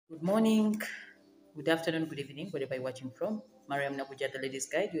Good morning, good afternoon, good evening, wherever you're watching from. MARIAM, NAGUJJA, the Ladies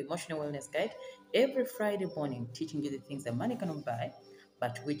Guide, your emotional wellness guide. Every Friday morning, teaching you the things that money cannot buy,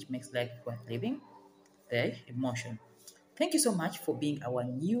 but which makes life worth living, the emotion. Thank you so much for being our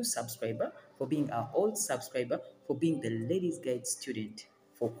new subscriber, for being our old subscriber, for being the Ladies Guide student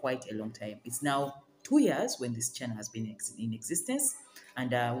for quite a long time. It's now 2 years when this channel has been in existence,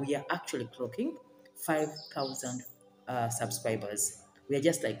 and we are actually clocking 5,000 subscribers. We are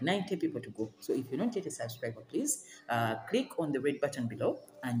just like 90 people to go. So if you're not yet a subscriber, please click on the red button below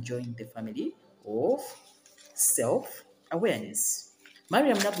and join the family of self-awareness.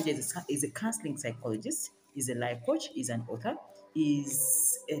 Mariam Nabuja is a counseling psychologist, is a life coach, is an author,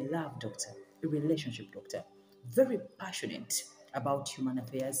 is a love doctor, a relationship doctor, very passionate about human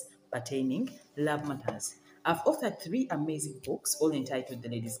affairs pertaining love matters. I've authored 3 amazing books, all entitled The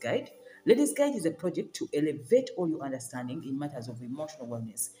Ladies Guide. Ladies Guide is a project to elevate all your understanding in matters of emotional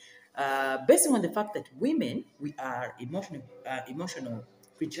wellness. Based on the fact that women, we are emotional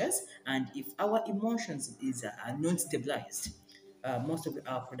creatures, and if our emotions are not stabilized, most of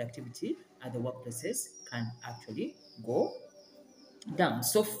our productivity at the workplaces can actually go down.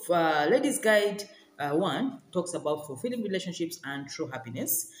 So, Ladies Guide 1 talks about fulfilling relationships and true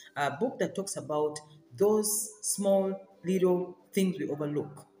happiness, a book that talks about those small little things we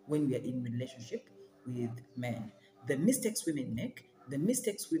overlook when we are in relationship with men, the mistakes women make, the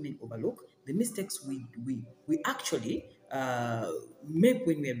mistakes women overlook, the mistakes we actually make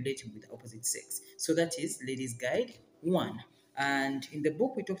when we are relating with the opposite sex. So that is Ladies Guide 1. And in the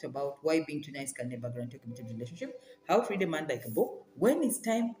book, we talked about why being too nice can never guarantee a committed relationship, how to read a man like a book, when it's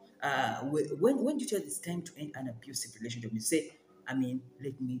time, when you tell it's time to end an abusive relationship, you say, let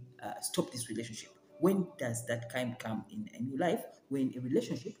me stop this relationship. When does that time come in a new life when a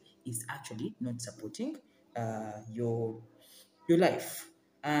relationship is actually not supporting your life?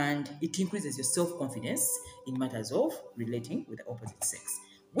 And it increases your self-confidence in matters of relating with the opposite sex,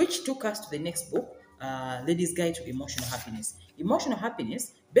 which took us to the next book, Ladies Guide to Emotional Happiness. Emotional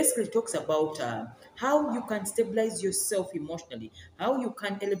happiness basically talks about how you can stabilize yourself emotionally, how you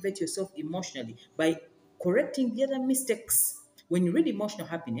can elevate yourself emotionally by correcting the other mistakes. When you read emotional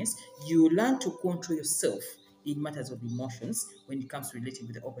happiness, you learn to control yourself in matters of emotions when it comes to relating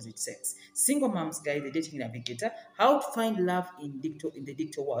with the opposite sex. Single Mom's Guide, the Dating Navigator, how to find love in the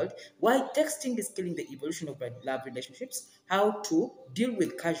digital world, why texting is killing the evolution of love relationships, how to deal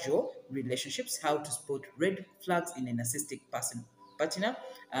with casual relationships, how to spot red flags in a narcissistic partner,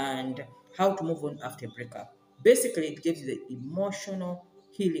 and how to move on after a breakup. Basically, it gives you the emotional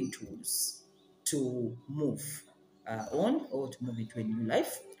healing tools to move on or to move into a new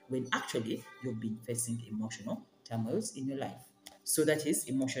life when actually you've been facing emotional turmoils in your life. So that is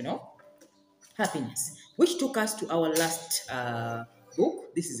emotional happiness, which took us to our last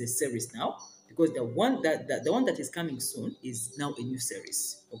book. This is a series now because the one that is coming soon is now a new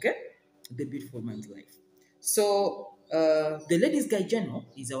series. Okay, The Beautiful Man's Life. So the Ladies Guide Journal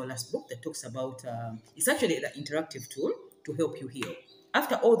is our last book that talks about. It's actually an interactive tool to help you heal.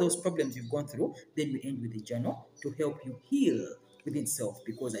 After all those problems you've gone through, then we end with the journal to help you heal within self.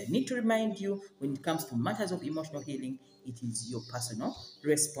 Because I need to remind you, when it comes to matters of emotional healing, it is your personal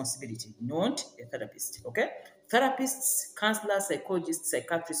responsibility, not a therapist. Okay? Therapists, counselors, psychologists,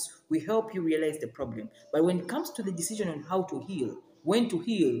 psychiatrists, we help you realize the problem. But when it comes to the decision on how to heal, when to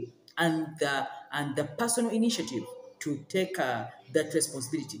heal, and the personal initiative to take that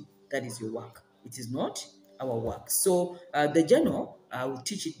responsibility, that is your work. It is not our work. So the journal will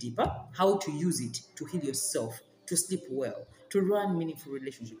teach it deeper, how to use it to heal yourself, to sleep well, to run meaningful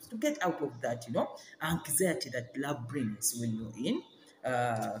relationships, to get out of that, anxiety that love brings when you're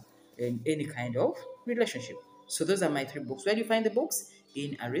in any kind of relationship. So those are my 3 books. Where do you find the books?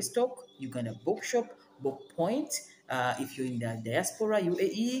 In Aristoc, Uganda Bookshop, Book Point. If you're in the diaspora,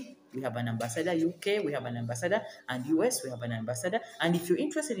 UAE, we have an ambassador. UK, we have an ambassador. And US, we have an ambassador. And if you're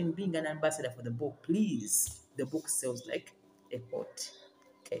interested in being an ambassador for the book, please, the book sells like a hot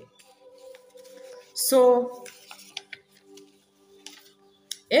cake. So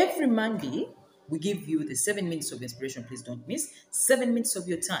every Monday, we give you the 7 minutes of inspiration. Please don't miss 7 minutes of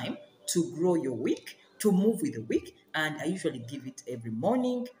your time to grow your week, to move with the week. And I usually give it every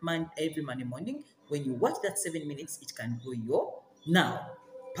morning, every Monday morning. When you watch that 7 minutes, it can grow your now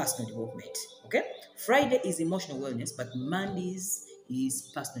personal development. Okay? Friday is emotional wellness, but Mondays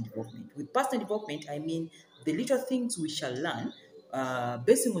is personal development. With personal development, I mean the little things we shall learn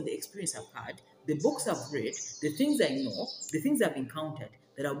based on the experience I've had, the books I've read, the things I know, the things I've encountered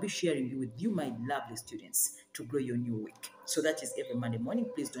that I'll be sharing with you, my lovely students, to grow your new week. So that is every Monday morning.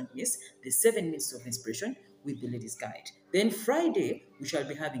 Please don't miss the 7 minutes of inspiration with the ladies' guide. Then Friday, we shall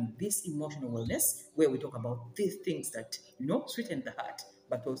be having this emotional wellness where we talk about these things that, sweeten the heart,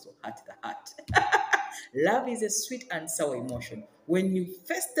 but also hurt the heart. Love is a sweet and sour emotion. When you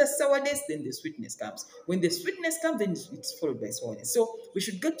face the sourness, then the sweetness comes. When the sweetness comes, then it's followed by sourness. So we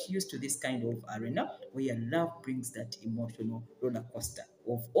should get used to this kind of arena where love brings that emotional roller coaster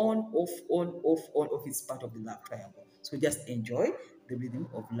of on, off, on, off, on, off. It's part of the love triangle. So just enjoy the rhythm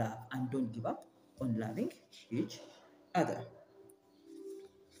of love and don't give up on loving each other.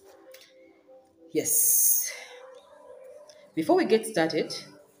 Yes. Before we get started,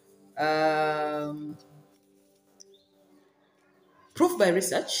 um, Proof by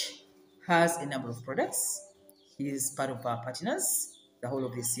Research has a number of products. He is part of our partners the whole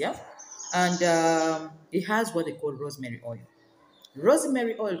of this year. And it has what they call rosemary oil.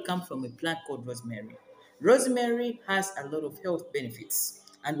 Rosemary oil comes from a plant called rosemary. Rosemary has a lot of health benefits.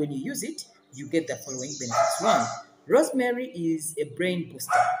 And when you use it, you get the following benefits. One, rosemary is a brain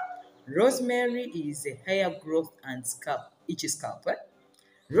booster. Rosemary is a hair growth and itchy scalp.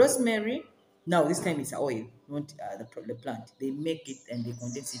 Rosemary, now this time it's oil, not the plant. They make it and they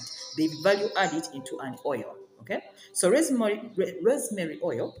condense it. They value add it into an oil. Okay, so rosemary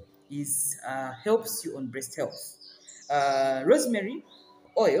oil is helps you on breast health. Rosemary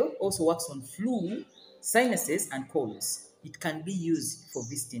oil also works on flu, sinuses, and colds. It can be used for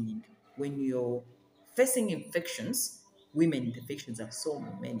visiting when you're facing infections. Women infections are so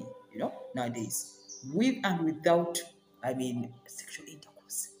many, nowadays. With and without, sexual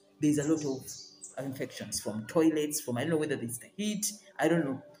intercourse. There's a lot of infections from toilets, from I don't know whether it's the heat, I don't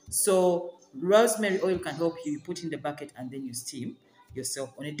know. So rosemary oil can help you. You put in the bucket and then you steam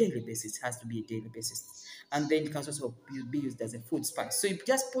yourself on a daily basis. It has to be a daily basis. And then it can also be used as a food spice. So you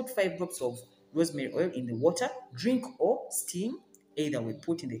just put 5 drops of rosemary oil in the water, drink or steam. Either way,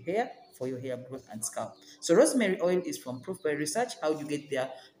 put in the hair for your hair growth and scalp. So rosemary oil is from Proof by Research. How do you get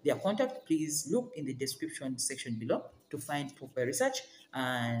their contact? Please look in the description section below to find Proof by Research.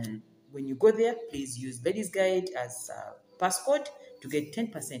 And when you go there, please use Ladies Guide as a passcode to get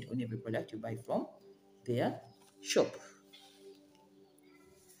 10% on every product you buy from their shop.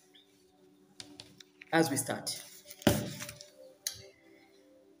 As we start,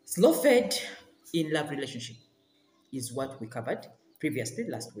 slow fade in love relationship is what we covered previously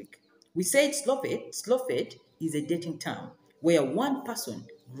last week. We said slow fade is a dating term where one person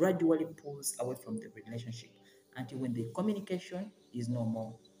gradually pulls away from the relationship until when the communication is no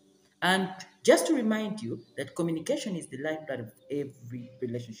more. And just to remind you that communication is the lifeblood of every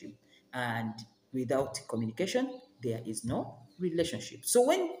relationship. And without communication, there is no relationship. So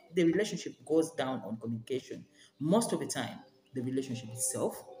when the relationship goes down on communication, most of the time, the relationship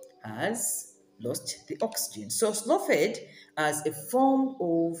itself has lost the oxygen. So slow fade as a form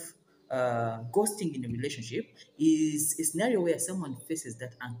of ghosting in a relationship is a scenario where someone faces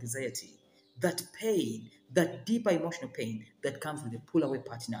that anxiety, that pain, that deeper emotional pain that comes with a pull away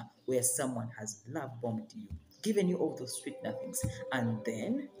partner where someone has love bombed you, given you all those sweet nothings, and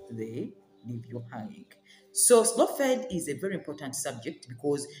then they leave you hanging. So, slow fed is a very important subject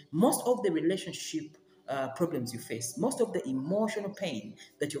because most of the relationship problems you face, most of the emotional pain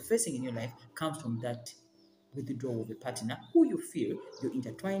that you're facing in your life comes from that withdrawal of a partner who you feel you're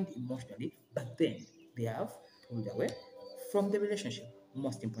intertwined emotionally, but then they have pulled away from the relationship.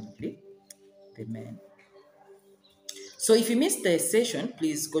 Most importantly, the man. So if you missed the session,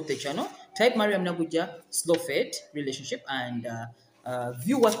 please go to the channel, type MARIAM NAGUJJA slow fade relationship and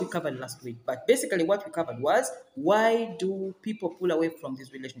view what we covered last week. But basically what we covered was, why do people pull away from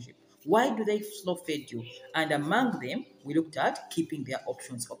this relationship? Why do they slow fade you? And among them, we looked at keeping their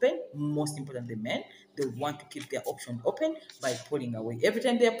options open. Most importantly, men, they want to keep their option open by pulling away. Every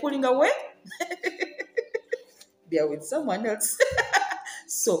time they're pulling away, they are with someone else.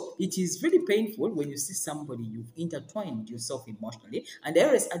 So it is really painful when you see somebody you've intertwined yourself emotionally. And I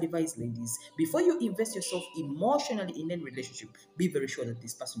always advise ladies, before you invest yourself emotionally in any relationship, be very sure that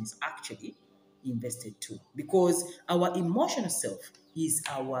this person is actually invested too. Because our emotional self is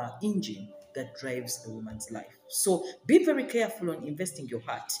our engine that drives a woman's life. So be very careful on investing your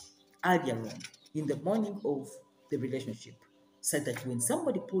heart earlier on in the morning of the relationship, so that when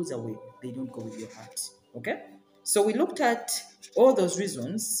somebody pulls away, they don't go with your heart. Okay? So we looked at all those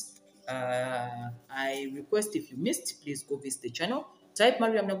reasons. I request if you missed, please go visit the channel. Type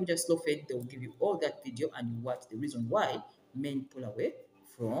Mariam Naguja Slow Fade. They will give you all that video and you watch the reason why men pull away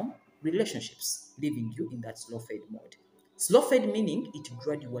from relationships, leaving you in that slow fade mode. Slow fade meaning it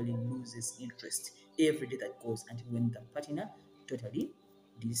gradually loses interest every day that goes until when the partner totally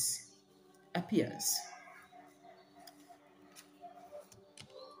disappears.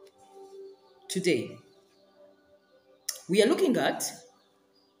 Today, We are looking at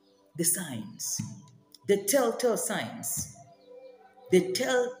the signs, the telltale signs, the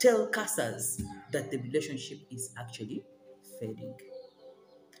telltale cursors that the relationship is actually fading.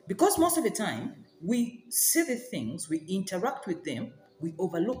 Because most of the time, we see the things, we interact with them, we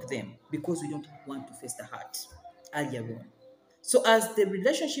overlook them because we don't want to face the hurt earlier on. So, as the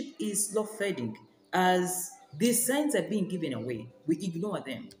relationship is slow fading, as these signs are being given away, we ignore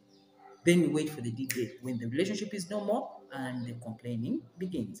them. Then we wait for the D-Day when the relationship is no more and the complaining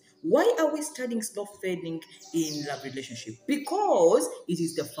begins. Why are we studying slow fading in love relationship? Because it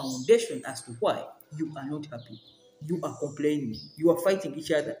is the foundation as to why you are not happy. You are complaining. You are fighting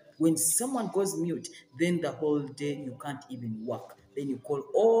each other. When someone goes mute, then the whole day you can't even work. Then you call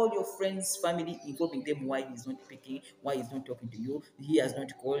all your friends, family, involving them why he's not picking, why he's not talking to you, he has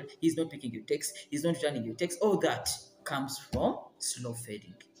not called, he's not picking your text, he's not returning your text. All that comes from slow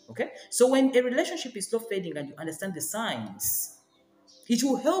fading. Okay? So when a relationship is slow fading and you understand the signs, it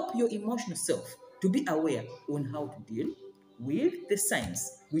will help your emotional self to be aware on how to deal with the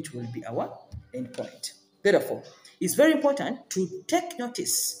signs, which will be our end point. Therefore, it's very important to take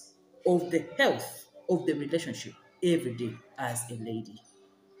notice of the health of the relationship every day as a lady.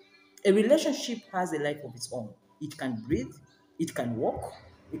 A relationship has a life of its own. It can breathe, it can walk,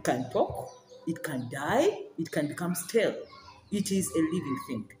 it can talk, it can die, it can become stale. It is a living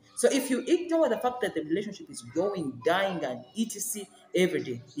thing. So if you ignore the fact that the relationship is growing, dying, and etc. every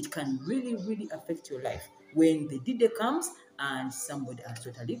day, it can really, really affect your life when the D-Day comes and somebody has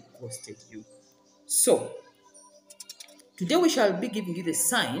totally ghosted you. So today we shall be giving you the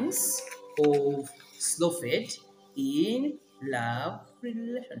signs of slow fade in love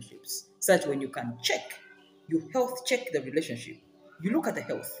relationships. Such when you can check, you health check the relationship. You look at the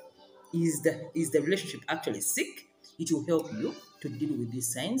health. Is the relationship actually sick? It will help you to deal with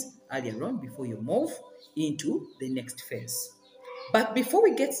these signs earlier on before you move into the next phase. But before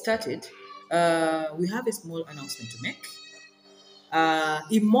we get started, we have a small announcement to make.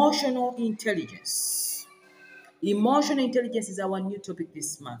 Emotional intelligence. Emotional intelligence is our new topic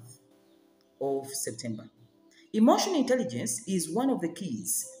this month of September. Emotional intelligence is one of the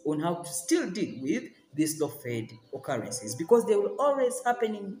keys on how to still deal with these low-fade occurrences because they will always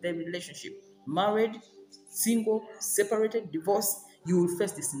happen in the relationship. Married, single, separated, divorced, you will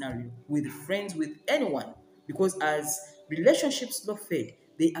face this scenario with friends, with anyone, because as relationships low-fade,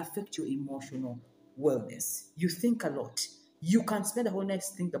 they affect your emotional wellness. You think a lot. You can spend the whole night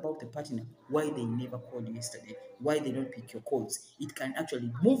thinking about the partner, why they never called you yesterday, why they don't pick your calls. It can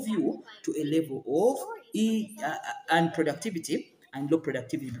actually move you to a level of unproductivity and low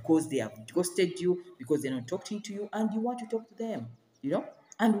productivity because they have ghosted you, because they're not talking to you, and you want to talk to them, you know?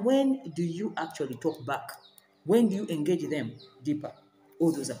 And when do you actually talk back? When do you engage them deeper?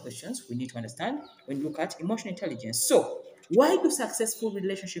 All those are questions we need to understand when you look at emotional intelligence. So, why do successful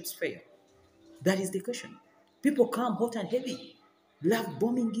relationships fail? That is the question. People come hot and heavy, love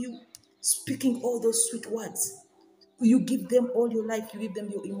bombing you, speaking all those sweet words. You give them all your life, you give them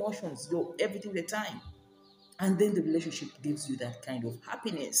your emotions, your everything the time. And then the relationship gives you that kind of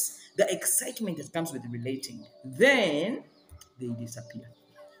happiness, the excitement that comes with relating. Then they disappear.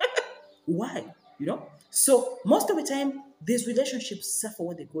 Why? You know? So most of the time, these relationships suffer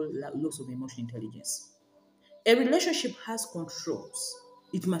what they call loss of emotional intelligence. A relationship has controls.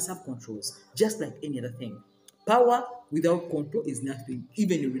 It must have controls, just like any other thing. Power without control is nothing.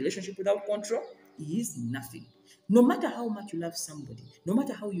 Even a relationship without control is nothing. No matter how much you love somebody, no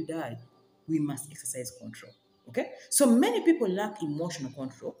matter how you die, we must exercise control. Okay? So many people lack emotional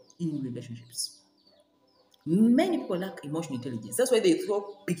control in relationships. Many people lack emotional intelligence. That's why they throw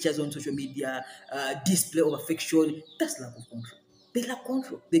pictures on social media, display of affection. That's lack of control. They lack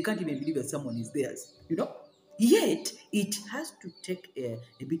control. They can't even believe that someone is theirs, you know? Yet, it has to take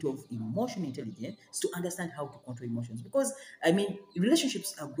a bit of emotional intelligence to understand how to control emotions. Because, I mean,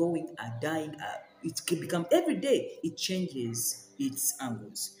 relationships are growing, are dying, it can become every day, it changes its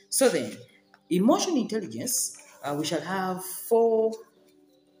angles. So then, emotional intelligence, we shall have four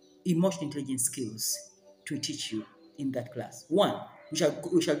emotional intelligence skills to teach you in that class. One,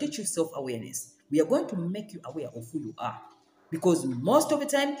 we shall teach you self-awareness. We are going to make you aware of who you are. Because most of the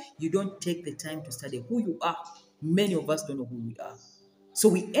time, you don't take the time to study who you are. Many of us don't know who we are. So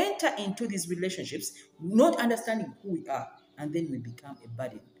we enter into these relationships not understanding who we are, and then we become a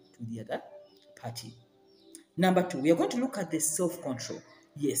burden to the other party. Number two, we are going to look at the self-control.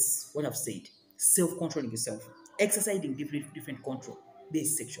 Yes, what I've said. Self-controlling yourself. Exercising different control. There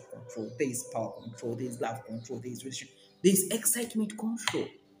is sexual control. There is power control. There is love control. There is relationship. There is excitement control.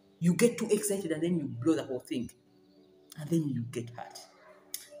 You get too excited and then you blow the whole thing. And then you get hurt.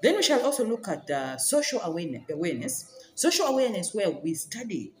 Then we shall also look at social awareness. Social awareness, where we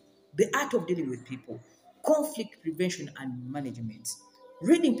study the art of dealing with people, conflict prevention and management,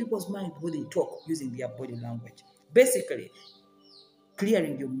 reading people's mind when they talk using their body language. Basically,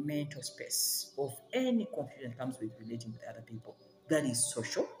 clearing your mental space of any confusion that comes with relating with other people. That is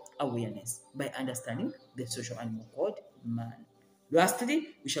social awareness by understanding the social animal called man. Lastly,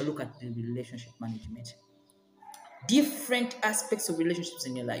 we shall look at the relationship management. Different aspects of relationships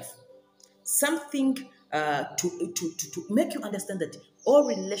in your life. Something to make you understand that all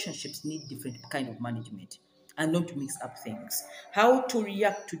relationships need different kind of management and not to mix up things. How to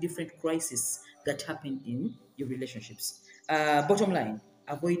react to different crises that happen in your relationships. Bottom line,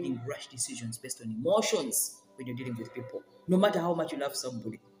 avoiding rash decisions based on emotions when you're dealing with people. No matter how much you love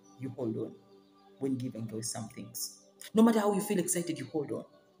somebody, you hold on when giving away some things. No matter how you feel excited, you hold on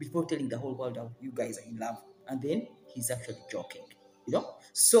before telling the whole world how you guys are in love. And then he's actually joking, you know?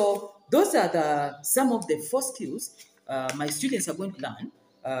 So those are some of the 4 skills my students are going to learn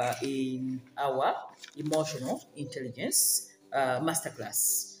in our emotional intelligence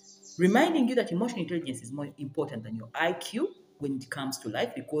masterclass. Reminding you that emotional intelligence is more important than your IQ when it comes to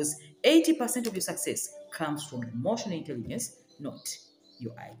life, because 80% of your success comes from emotional intelligence, not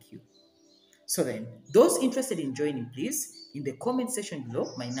your IQ. So then, those interested in joining, please, in the comment section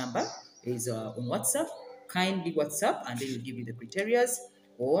below, my number is on WhatsApp. Kindly WhatsApp, and they will give you the criteria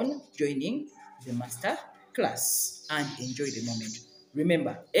on joining the master class and enjoy the moment.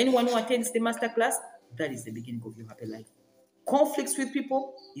 Remember, anyone who attends the master class, that is the beginning of your happy life. Conflicts with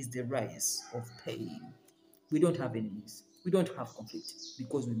people is the rise of pain. We don't have enemies. We don't have conflict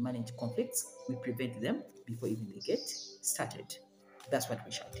because we manage conflicts. We prevent them before even they get started. That's what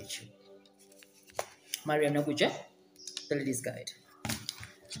we shall teach you. MARIAM NAGUJJA, the Ladies Guide.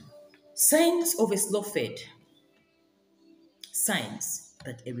 Signs of a slow fade. Signs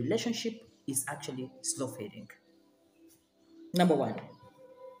that a relationship is actually slow fading. Number 1,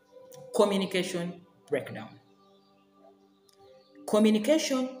 communication breakdown.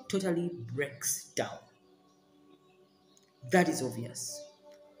 Communication totally breaks down. That is obvious.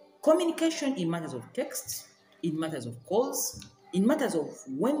 Communication in matters of text, in matters of calls, in matters of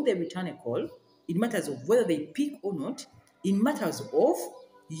when they return a call, in matters of whether they pick or not, in matters of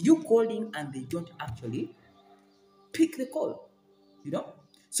you calling and they don't actually pick the call, you know?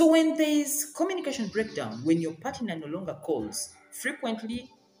 So when there is communication breakdown, when your partner no longer calls frequently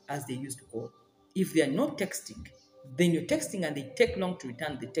as they used to call, if they are not texting, then you're texting and they take long to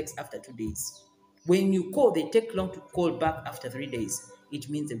return the text after 2 days. When you call, they take long to call back after 3 days. It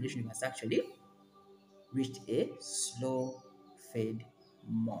means the relationship has actually reached a slow fade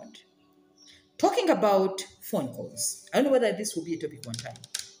mode. Talking about phone calls, I don't know whether this will be a topic one time.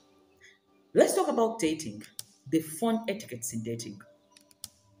 Let's talk about dating, the phone etiquettes in dating.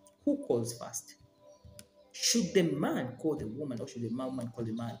 Who calls first? Should the man call the woman or should the woman call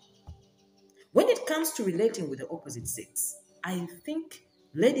the man? When it comes to relating with the opposite sex, I think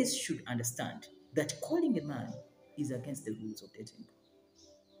ladies should understand that calling a man is against the rules of dating.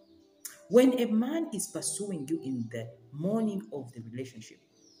 When a man is pursuing you in the morning of the relationship,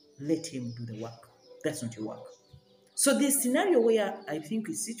 let him do the work. That's not your work. So this scenario where I think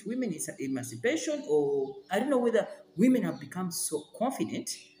we see women is emancipation, or I don't know whether women have become so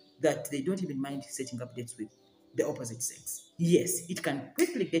confident that they don't even mind setting up dates with the opposite sex. Yes, it can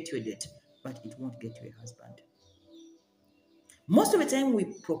quickly get you a date, but it won't get you a husband. Most of the time we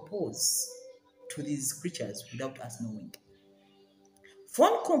propose to these creatures without us knowing.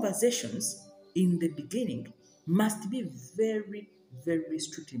 Phone conversations in the beginning must be very, very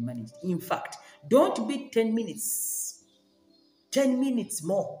strictly managed. In fact, don't be 10 minutes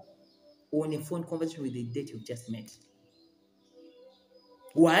more on a phone conversation with a date you've just met.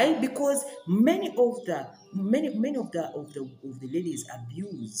 Why? Because many of the ladies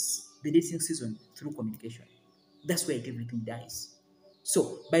abuse the dating season through communication. That's where everything dies.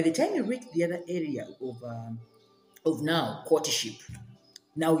 So by the time you reach the other area of now courtship,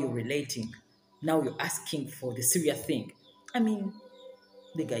 now you're relating, now you're asking for the serious thing. I mean,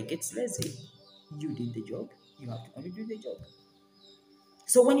 the guy gets lazy. You did the job. You have to only do the job.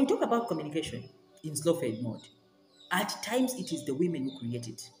 So when you talk about communication in slow fade mode, at times it is the women who create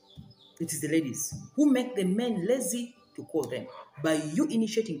it. It is the ladies who make the men lazy to call them. By you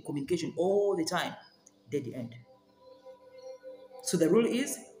initiating communication all the time, they're the end. So the rule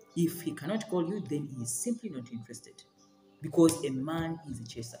is, if he cannot call you, then he is simply not interested. Because a man is a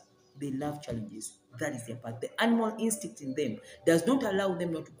chaser. They love challenges. That is their part. The animal instinct in them does not allow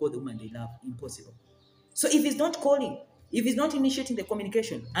them not to call the woman they love. Impossible. So if he's not calling, if he's not initiating the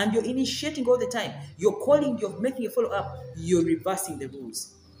communication, and you're initiating all the time, you're calling, you're making a follow-up, you're reversing the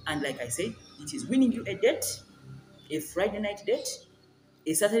rules. And like I said, it is winning you a date, a Friday night date,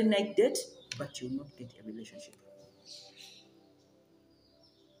 a Saturday night date, but you'll not get a relationship.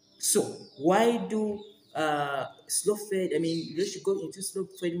 So why do slow fade, relationship go into slow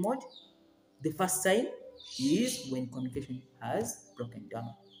fade mode? The first sign is when communication has broken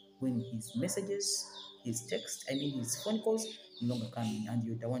down. When his messages, his text, his phone calls no longer coming and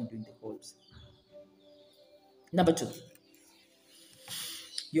you're the one doing the calls. Number two,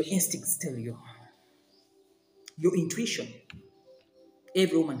 your instincts tell you. Your intuition.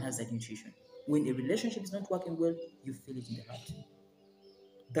 Every woman has that intuition. When a relationship is not working well, you feel it in the heart.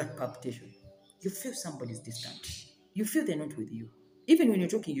 That palpitation. You feel somebody's distant. You feel they're not with you. Even when you're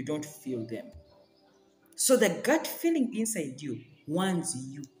talking, you don't feel them. So the gut feeling inside you warns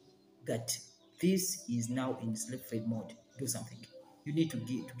you that this is now in sleep fade mode. Do something. You need to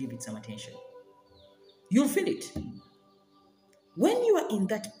give it some attention. You'll feel it. When you are in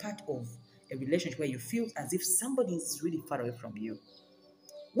that part of a relationship where you feel as if somebody is really far away from you,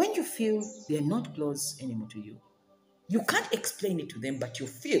 when you feel they're not close anymore to you, you can't explain it to them, but you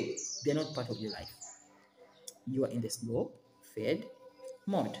feel they're not part of your life. You are in the slow fade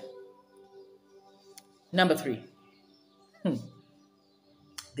mode. Number three,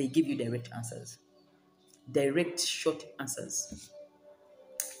 they give you direct answers. Direct, short answers.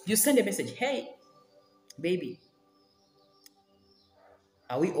 You send a message, hey, baby,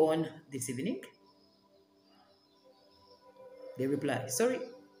 are we on this evening? They reply, sorry,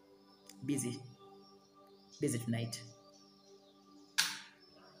 busy tonight.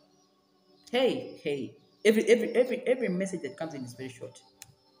 Hey. Every message that comes in is very short.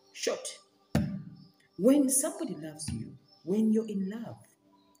 Short. When somebody loves you, when you're in love,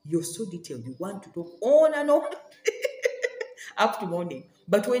 you're so detailed. You want to talk on and on up to morning.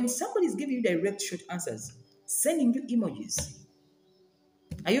 But when somebody is giving you direct, short answers, sending you emojis,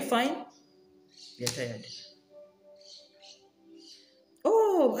 are you fine? They're tired.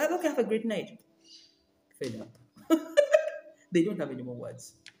 Oh, okay, have a great night. Fed up. They don't have any more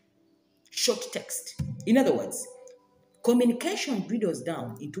words. Short text. In other words, communication dwindles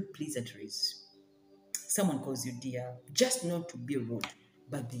down into pleasantries. Someone calls you dear, just not to be rude,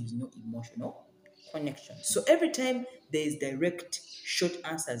 but there is no emotional connection. So every time there is direct, short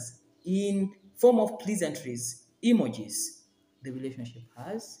answers in form of pleasantries, emojis, the relationship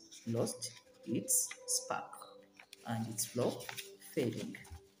has lost its spark and its flow fading.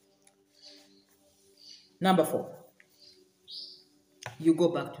 Number four, you go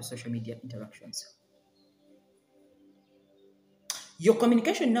back to social media interactions. Your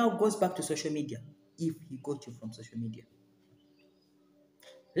communication now goes back to social media if he got you from social media.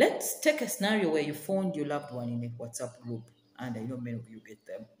 Let's take a scenario where you found your loved one in a WhatsApp group, and I know many of you get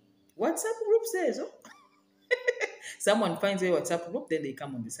them. WhatsApp group says, oh, someone finds a WhatsApp group, then they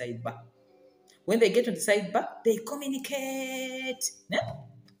come on the sidebar. When they get on the sidebar, they communicate. Yeah?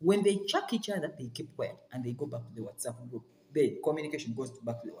 When they check each other, they keep quiet and they go back to the WhatsApp group. The communication goes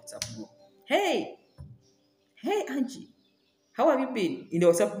back to the WhatsApp group. Hey, Angie, how have you been in the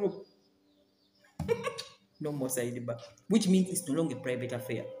WhatsApp group? No more sidebar, which means it's no longer a private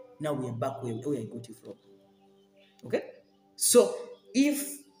affair. Now we are back where I got you from. Okay? So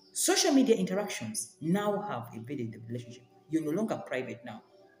if social media interactions now have invaded the relationship, you're no longer private now.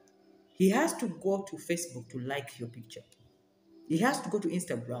 He has to go to Facebook to like your picture. He has to go to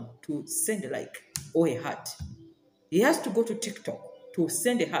Instagram to send a like or a heart. He has to go to TikTok to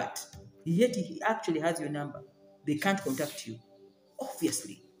send a heart. Yet he actually has your number. They can't contact you.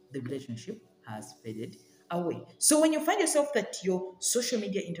 Obviously, the relationship has faded away. So when you find yourself that your social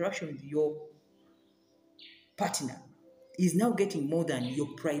media interaction with your partner is now getting more than your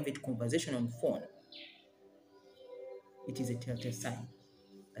private conversation on phone, it is a telltale sign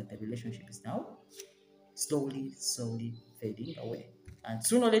that the relationship is now slowly fading away. And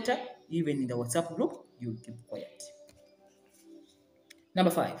sooner or later, even in the WhatsApp group, you'll keep quiet. Number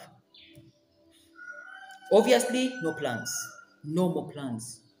five, obviously, no plans. No more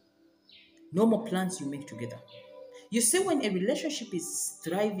plans. No more plans you make together. You see, when a relationship is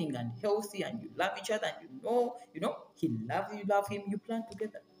thriving and healthy and you love each other and he loves you, you love him, you plan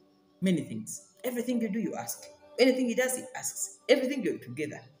together. Many things. Everything you do, you ask. Anything he does, he asks. Everything you're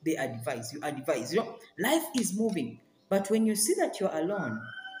together, they advise, you advise. Life is moving. But when you see that you're alone,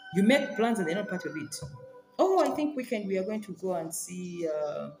 you make plans and they're not part of it. Oh, I think weekend we are going to go and see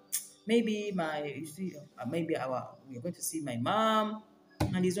maybe we are going to see my mom,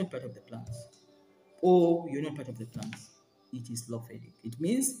 and he's not part of the plans. Or you're not part of the plans. It is love fading. It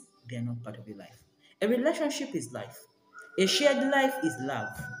means they are not part of your life. A relationship is life. A shared life is love.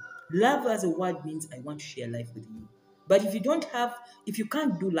 Love as a word means I want to share life with you. But if you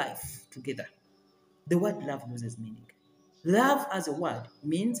can't do life together, the word love loses meaning. Love as a word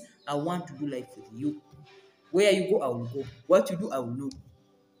means I want to do life with you. Where you go, I will go. What you do, I will know.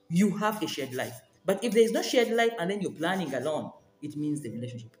 You have a shared life. But if there is no shared life and then you're planning alone, it means the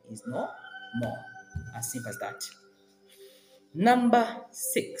relationship is no more. As simple as that. Number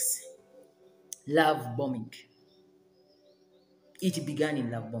 6, love bombing. It began in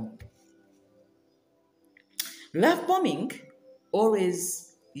love bombing. Love bombing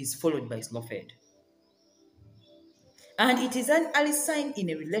always is followed by slow fade. And it is an early sign in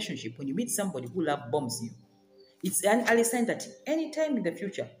a relationship when you meet somebody who love bombs you. It's an early sign that anytime in the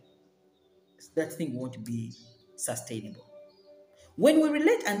future, that thing won't be sustainable. When we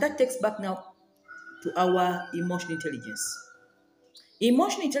relate, and that takes back now to our emotional intelligence.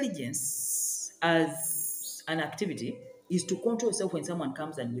 Emotional intelligence as an activity is to control yourself when someone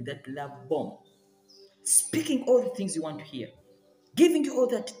comes and with that love bomb, speaking all the things you want to hear, giving you all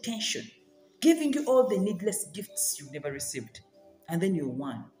that attention, giving you all the needless gifts you've never received, and then you're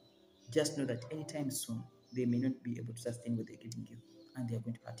one. Just know that anytime soon, they may not be able to sustain what they're giving you, and they are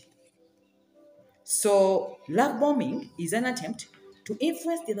going to hurt you. So, love bombing is an attempt to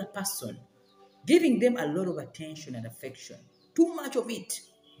influence the other person, giving them a lot of attention and affection, too much of it,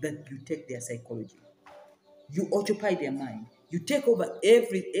 that you take their psychology. You occupy their mind. You take over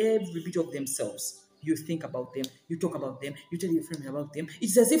every bit of themselves. You think about them. You talk about them. You tell your friends about them.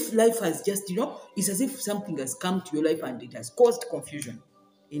 It's as if life has just, it's as if something has come to your life and it has caused confusion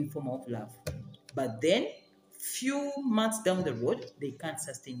in form of love. But then, few months down the road, they can't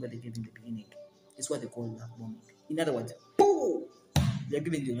sustain what they gave in the beginning. It's what they call love bombing. In other words, boom, they're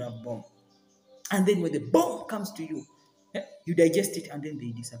giving you love bomb. And then when the bomb comes to you, you digest it and then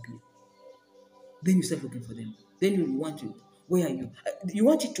they disappear. Then you start looking for them. Then you want to, where are you? You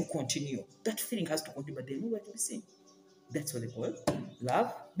want it to continue. That feeling has to continue, but they're nowhere to be seen. That's what they call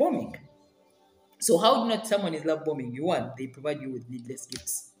love bombing. So how do not someone is love bombing you? One, they provide you with needless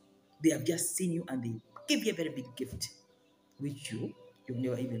gifts. They have just seen you and they give you a very big gift, which you've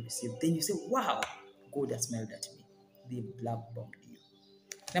never even received. Then you say, wow, God has smiled at me. They've love bombed you.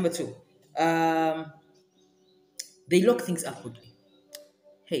 Number 2, they lock things up quickly.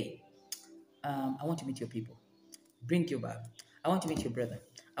 Hey, I want to meet your people. Bring your bag. I want to meet your brother.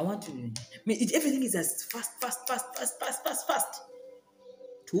 I want to meet. Everything is as fast.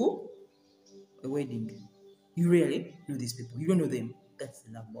 To a wedding. You really know these people. You don't know them. That's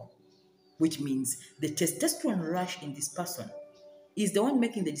the love bomb. Which means the testosterone rush in this person is the one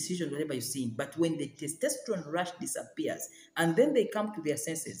making the decision whatever you're seeing. But when the testosterone rush disappears and then they come to their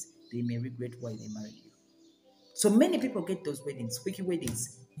senses, they may regret why they married you. So many people get those weddings, quickie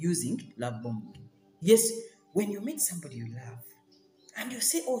weddings, using love bombing. Yes, when you meet somebody you love, and you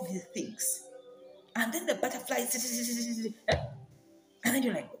say all these things, and then the butterflies, and then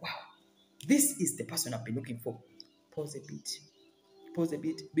you're like, wow, this is the person I've been looking for. Pause a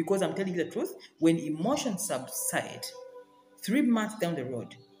bit, because I'm telling you the truth, when emotions subside, 3 months down the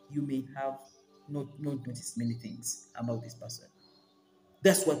road, you may have not noticed many things about this person.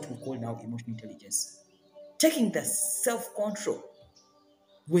 That's what we call now emotional intelligence. Taking the self-control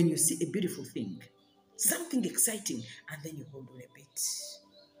when you see a beautiful thing, something exciting, and then you hold on a bit.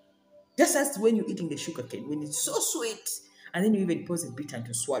 Just as when you're eating the sugar cane, when it's so sweet, and then you even pause a bit and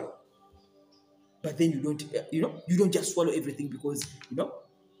to swallow. But then you don't just swallow everything because,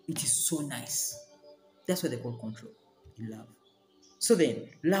 it is so nice. That's what they call control in love. So then,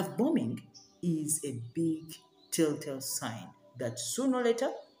 love bombing is a big telltale sign that sooner or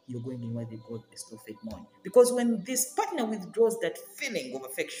later, you're going in what they call a slow fade mourning. Because when this partner withdraws that feeling of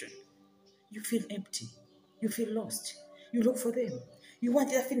affection, you feel empty. You feel lost. You look for them. You want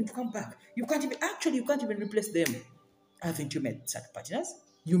that feeling to come back. You can't even replace them. Haven't you met such partners?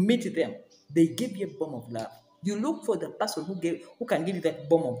 You meet them. They give you a bomb of love. You look for the person who can give you that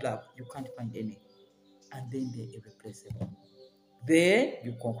bomb of love. You can't find any. And then they're irreplaceable. Then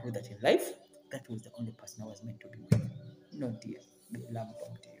you conclude that in life, that was the only person I was meant to be with. No, dear. They love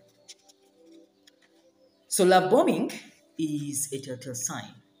bombed you. So love bombing is a telltale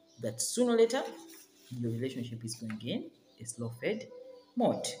sign that sooner or later, your relationship is going in a slow fade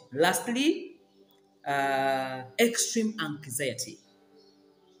mode. Lastly, extreme anxiety.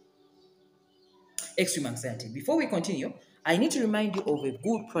 Extreme anxiety. Before we continue, I need to remind you of a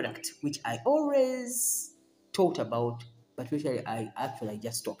good product which I always talked about, but which I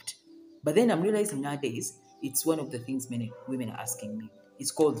just stopped. But then I'm realizing nowadays it's one of the things many women are asking me.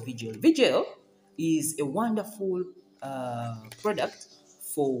 It's called Vigil. Vigil is a wonderful product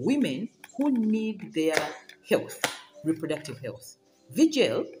for women who need their health, reproductive health.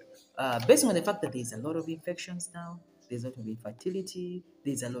 Vigil, based on the fact that there's a lot of infections now, there's a lot of infertility,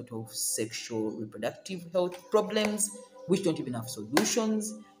 there's a lot of sexual reproductive health problems which don't even have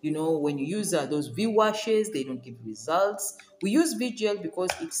solutions. You know, when you use those V washes, they don't give results. We use VGL because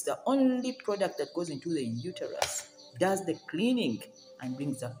it's the only product that goes into the uterus, does the cleaning, and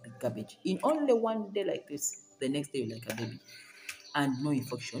brings up the garbage in only one day like this. The next day, you're like a baby, and no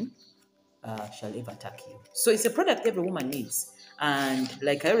infection shall ever attack you. So it's a product every woman needs. And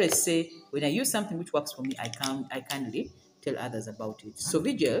like I always say, when I use something which works for me, I kindly tell others about it. So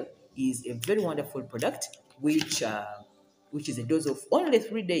Vigil is a very wonderful product which is a dose of only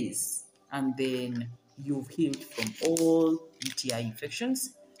 3 days, and then you've healed from all UTI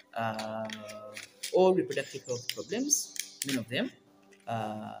infections, uh, all reproductive health problems, many of them.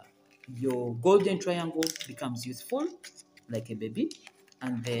 Uh, your golden triangle becomes youthful like a baby,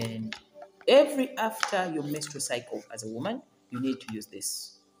 and then every after your menstrual cycle as a woman, you need to use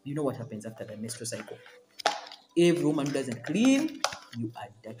this. You know what happens after the menstrual cycle? Every woman who doesn't clean, you are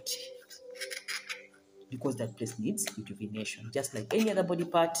dirty, because that place needs rejuvenation. Just like any other body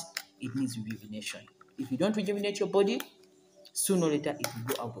part, it needs rejuvenation. If you don't rejuvenate your body, sooner or later it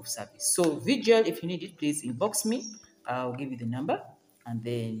will go out of service. So Vigil, if you need it, please inbox me. I'll give you the number, and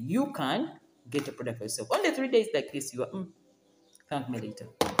then you can get a product for yourself. Only 3 days like this, you are thank me later.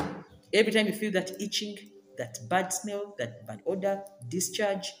 Every time you feel that itching, that bad smell, that bad odor,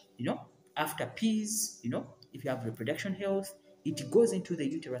 discharge, after peas, if you have reproduction health, it goes into the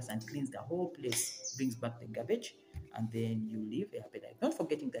uterus and cleans the whole place, brings back the garbage, and then you live a happy life. Not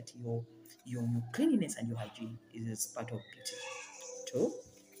forgetting that your cleanliness and your hygiene is part of beauty. So,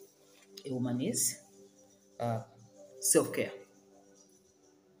 a woman is self-care.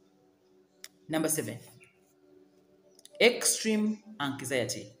 Number 7, extreme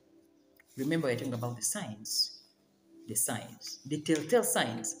anxiety. Remember, we're talking about the telltale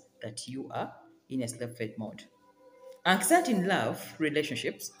signs that you are in a slave-fed mode. Anxiety in love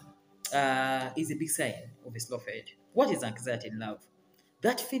relationships is a big sign of a slow-fed. What is anxiety in love?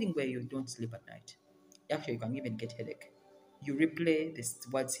 That feeling where you don't sleep at night. Actually, you can even get headache. You replay the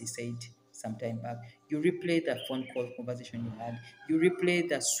words he said some time back. You replay the phone call conversation you had. You replay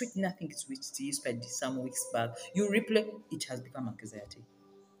the sweet nothing which he said some weeks back. You replay. It has become anxiety.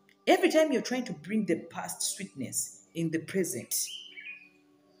 Every time you're trying to bring the past sweetness in the present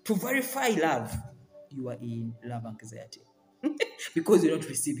to verify love, you are in love anxiety because you're not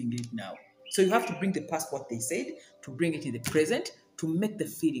receiving it now. So you have to bring the past, what they said, to bring it in the present to make the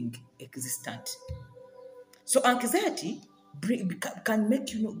feeling existent. So anxiety can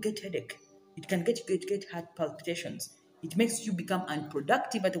make you get headache. It can get heart palpitations. It makes you become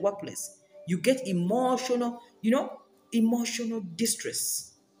unproductive at the workplace. You get emotional distress.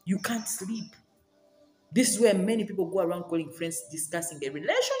 You can't sleep. This is where many people go around calling friends, discussing their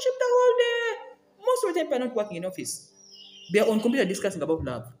relationship the whole day. Most of the time, they're not working in office. They're on computer discussing about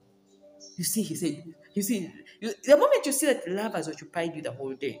love. You see, the moment you see that love has occupied you the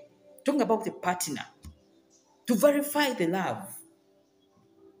whole day, talking about the partner, to verify the love,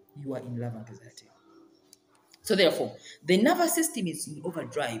 you are in love anxiety. So therefore, the nervous system is in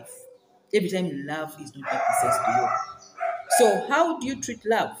overdrive every time love is not making sense to you. So how do you treat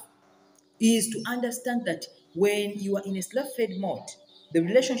love? Is to understand that when you are in a slave-fed mode, the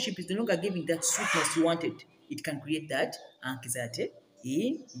relationship is no longer giving that sweetness you wanted. It can create that anxiety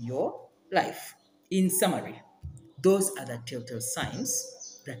in your life. In summary, those are the telltale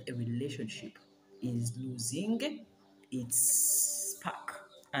signs that a relationship is losing its spark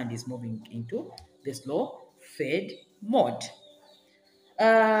and is moving into the slow-fed mode.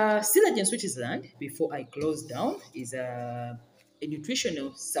 CELERGEN Switzerland, before I close down, is a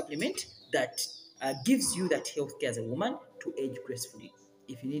nutritional supplement that gives you that health care as a woman to age gracefully.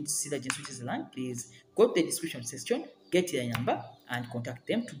 If you need CELERGEN Switzerland, please go to the description section, get their number, and contact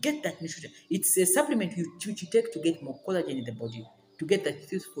them to get that nutrition. It's a supplement which you take to get more collagen in the body, to get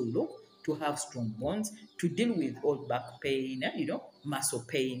that youthful look, to have strong bones, to deal with old back pain, muscle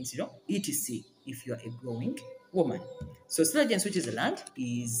pains, etc. if you are a growing woman. So CELERGEN Switzerland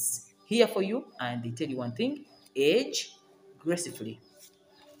is here for you, and they tell you one thing: age gracefully.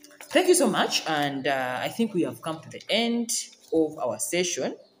 Thank you so much, and I think we have come to the end of our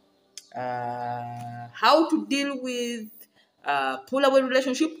session. How to deal with pull-away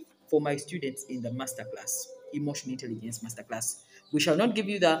relationship for my students in the masterclass, emotional intelligence masterclass. We shall not give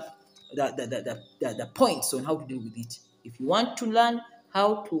you the points on how to deal with it. If you want to learn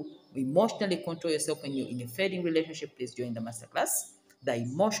how to emotionally control yourself when you're in a fading relationship, please join the masterclass, the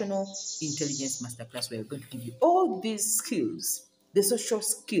emotional intelligence masterclass, where we're going to give you all these skills, the social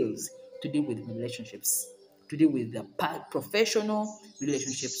skills to deal with relationships, to deal with the professional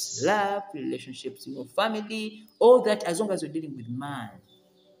relationships, love, relationships, family, all that. As long as you're dealing with man,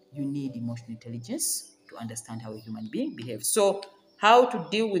 you need emotional intelligence to understand how a human being behaves. So, how to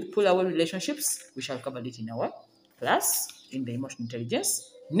deal with pull-away relationships, we shall cover it in our class in the emotional intelligence.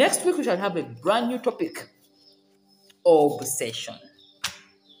 Next week, we shall have a brand new topic, obsession.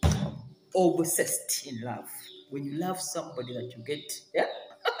 Obsessed in love. When you love somebody that you get, yeah,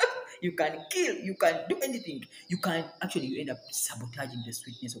 you can kill, you can do anything. You end up sabotaging the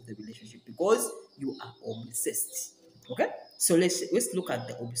sweetness of the relationship because you are obsessed. Okay? So let's look at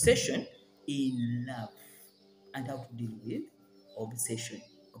the obsession in love and how to deal with obsession.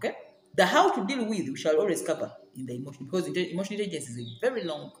 Okay? The how to deal with we shall always cover in the emotion, because emotional intelligence is a very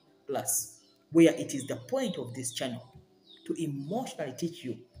long class where it is the point of this channel to emotionally teach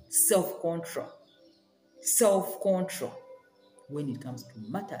you self-control. Self-control when it comes to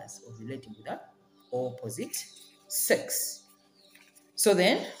matters of relating with the opposite sex. So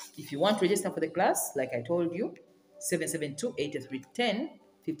then, if you want to register for the class, like I told you,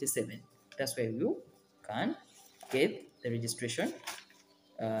 772-8310-57. That's where you can get the registration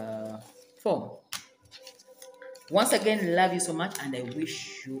form. Once again, love you so much, and I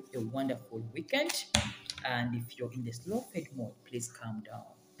wish you a wonderful weekend. And if you're in the slow fade mode, please calm down.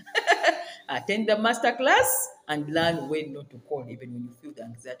 Attend the master class and learn when not to call, even when you feel the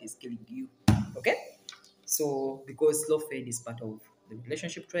anxiety is killing you. Okay? So, because slow fade is part of the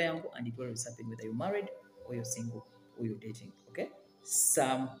relationship triangle, and it will always happen whether you're married or you're single or you're dating. Okay?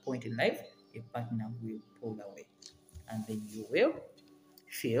 Some point in life, a partner will pull away, and then you will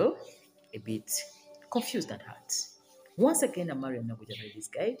feel a bit confused at heart. Once again, I'm MARIAM, NAGUJJA Ladies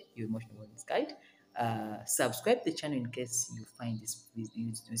Guide, your emotional wellness guide. Subscribe to the channel in case you find this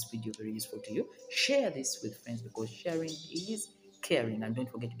video very useful to you. Share this with friends, because sharing is caring. And don't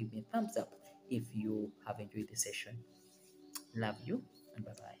forget to give me a thumbs up if you have enjoyed the session. Love you, and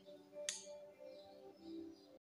bye-bye.